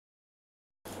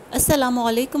السلام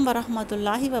علیکم ورحمۃ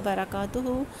اللہ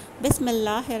وبرکاتہ۔ بسم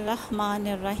اللہ الرحمن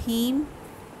الرحیم۔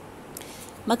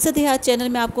 مقصد حیات چینل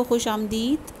میں آپ کو خوش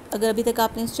آمدید۔ اگر ابھی تک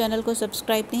آپ نے اس چینل کو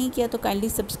سبسکرائب نہیں کیا تو کائنڈلی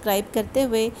سبسکرائب کرتے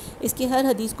ہوئے اس کی ہر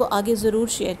حدیث کو آگے ضرور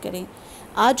شیئر کریں۔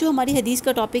 آج جو ہماری حدیث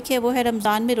کا ٹاپک ہے وہ ہے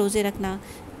رمضان میں روزے رکھنا۔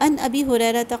 ان ابی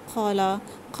ہریرہ قال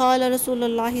قال رسول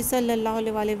اللہ صلی اللہ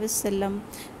علیہ وسلم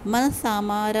من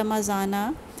صام رمضان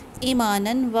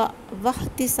ایمانا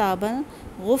واحتسابا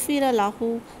غفر له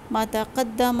ما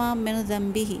تقدم من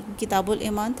ذنبه، کتاب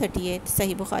الایمان 38،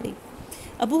 صحیح بخاری۔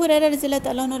 ابو ہریرہ رضی اللہ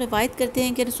تعالیٰ عنہ روایت کرتے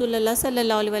ہیں کہ رسول اللہ صلی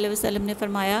اللہ علیہ وسلم نے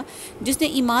فرمایا، جس نے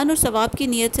ایمان اور ثواب کی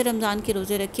نیت سے رمضان کے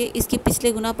روزے رکھے اس کے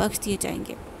پچھلے گناہ بخش دیے جائیں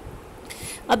گے۔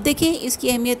 اب دیکھیں اس کی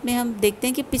اہمیت میں ہم دیکھتے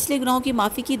ہیں کہ پچھلے گناہوں کی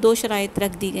معافی کی 2 شرائط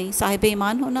رکھ دی گئیں: صاحب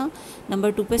ایمان ہونا،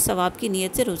 نمبر 2 پہ ثواب کی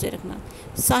نیت سے روزے رکھنا۔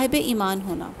 صاحب ایمان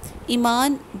ہونا،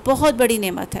 ایمان بہت بڑی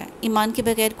نعمت ہے۔ ایمان کے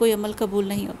بغیر کوئی عمل قبول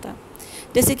نہیں ہوتا۔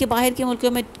 جیسے کہ باہر کے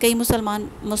ملکوں میں کئی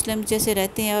مسلم جیسے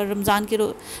رہتے ہیں اور رمضان کے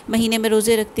مہینے میں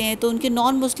روزے رکھتے ہیں، تو ان کے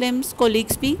نان مسلمس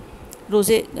کولیگس بھی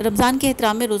رمضان کے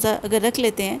احترام میں روزہ اگر رکھ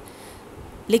لیتے ہیں،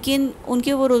 لیکن ان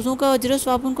کے وہ روزوں کا اجر و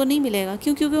ثواب ان کو نہیں ملے گا،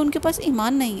 کیونکہ ان کے پاس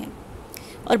ایمان نہیں ہے۔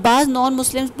 اور بعض نان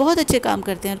مسلمس بہت اچھے کام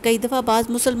کرتے ہیں اور کئی دفعہ بعض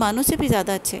مسلمانوں سے بھی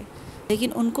زیادہ اچھے،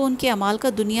 لیکن ان کو ان کے اعمال کا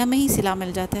دنیا میں ہی صلہ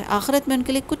مل جاتا ہے، آخرت میں ان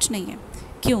کے لیے کچھ نہیں ہے۔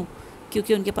 کیوں؟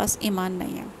 کیونکہ ان کے پاس ایمان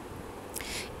نہیں ہے۔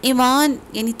 ایمان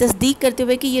یعنی تصدیق کرتے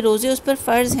ہوئے کہ یہ روزے اس پر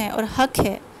فرض ہیں اور حق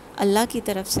ہے اللہ کی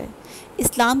طرف سے،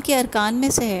 اسلام کے ارکان میں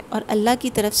سے ہے، اور اللہ کی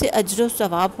طرف سے اجر و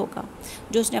ثواب ہوگا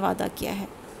جو اس نے وعدہ کیا ہے۔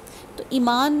 تو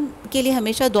ایمان کے لیے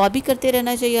ہمیشہ دعا بھی کرتے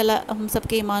رہنا چاہیے، اللہ ہم سب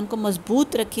کے ایمان کو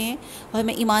مضبوط رکھیں اور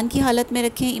ہمیں ایمان کی حالت میں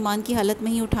رکھیں، ایمان کی حالت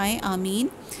میں ہی اٹھائیں، آمین۔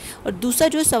 اور دوسرا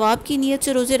جو ثواب کی نیت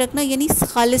سے روزے رکھنا، یعنی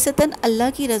خالصتاً اللہ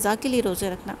کی رضا کے لیے روزے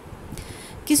رکھنا،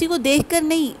 کسی کو دیکھ کر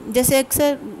نہیں۔ جیسے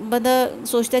اکثر بندہ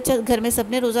سوچتا ہے اچھا گھر میں سب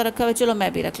نے روزہ رکھا ہوا چلو میں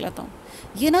بھی رکھ لیتا ہوں،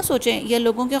 یہ نہ سوچیں، یا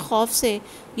لوگوں کے خوف سے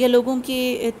یا لوگوں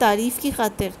کی تعریف کی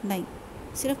خاطر نہیں،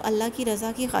 صرف اللہ کی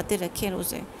رضا کی خاطر رکھیں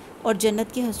روزے، اور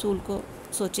جنت کے حصول کو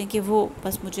سوچیں کہ وہ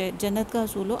بس مجھے جنت کا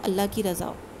حصول ہو، اللہ کی رضا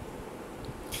ہو۔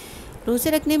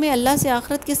 روزے رکھنے میں اللہ سے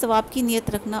آخرت کے ثواب کی نیت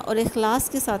رکھنا اور اخلاص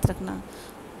کے ساتھ رکھنا۔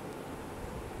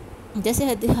 جیسے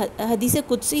حدیث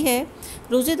قدسی ہے،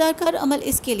 روزے دار کا ہر عمل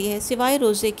اس کے لیے ہے سوائے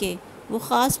روزے کے، وہ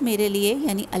خاص میرے لیے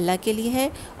یعنی اللہ کے لیے ہے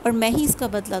اور میں ہی اس کا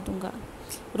بدلہ دوں گا۔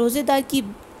 روزے دار کی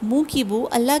منہ کی بو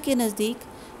اللہ کے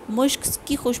نزدیک مشک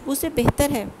کی خوشبو سے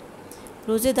بہتر ہے۔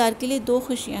 روزے دار کے لیے 2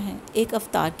 خوشیاں ہیں، ایک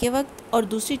افطار کے وقت اور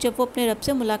دوسری جب وہ اپنے رب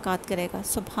سے ملاقات کرے گا۔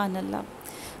 سبحان اللہ!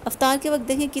 افطار کے وقت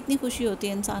دیکھیں کتنی خوشی ہوتی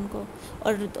ہے انسان کو،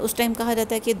 اور اس ٹائم کہا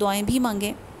جاتا ہے کہ دعائیں بھی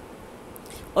مانگیں۔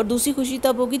 اور دوسری خوشی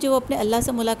تب ہوگی جب وہ اپنے اللہ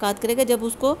سے ملاقات کرے گا، جب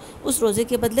اس کو اس روزے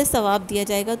کے بدلے ثواب دیا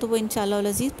جائے گا، تو وہ انشاءاللہ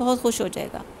العزیز بہت خوش ہو جائے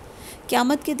گا۔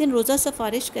 قیامت کے دن روزہ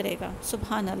سفارش کرے گا۔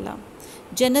 سبحان اللہ!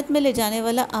 جنت میں لے جانے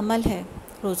والا عمل ہے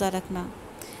روزہ رکھنا۔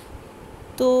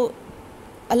 تو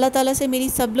اللہ تعالیٰ سے میری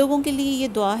سب لوگوں کے لیے یہ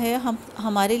دعا ہے،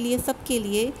 ہمارے لیے سب کے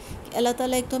لیے، کہ اللہ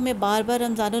تعالیٰ ایک تو ہمیں بار بار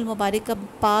رمضان المبارک کا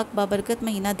پاک بابرکت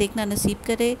مہینہ دیکھنا نصیب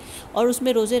کرے، اور اس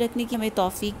میں روزے رکھنے کی ہمیں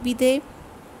توفیق بھی دے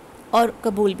اور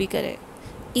قبول بھی کرے،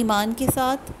 ایمان کے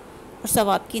ساتھ اور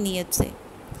ثواب کی نیت سے۔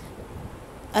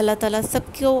 اللہ تعالیٰ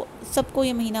سب کو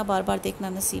یہ مہینہ بار بار دیکھنا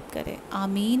نصیب کرے،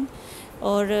 آمین۔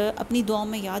 اور اپنی دعاؤں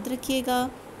میں یاد رکھیے گا،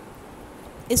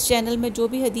 اس چینل میں جو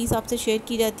بھی حدیث آپ سے شیئر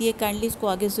کی جاتی ہے کائنڈلی اس کو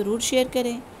آگے ضرور شیئر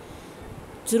کریں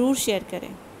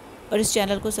اور اس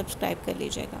چینل کو سبسکرائب کر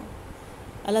لیجیے گا۔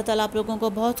 اللہ تعالیٰ آپ لوگوں کو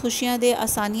بہت خوشیاں دے،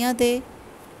 آسانیاں دے۔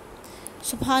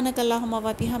 سبحانک اللہم و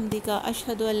بحمدک،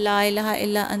 اشہد ان لا الہ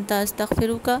الا انت،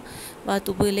 استغفرک و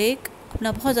اتوب الیک۔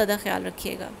 اپنا بہت زیادہ خیال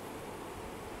رکھیے گا۔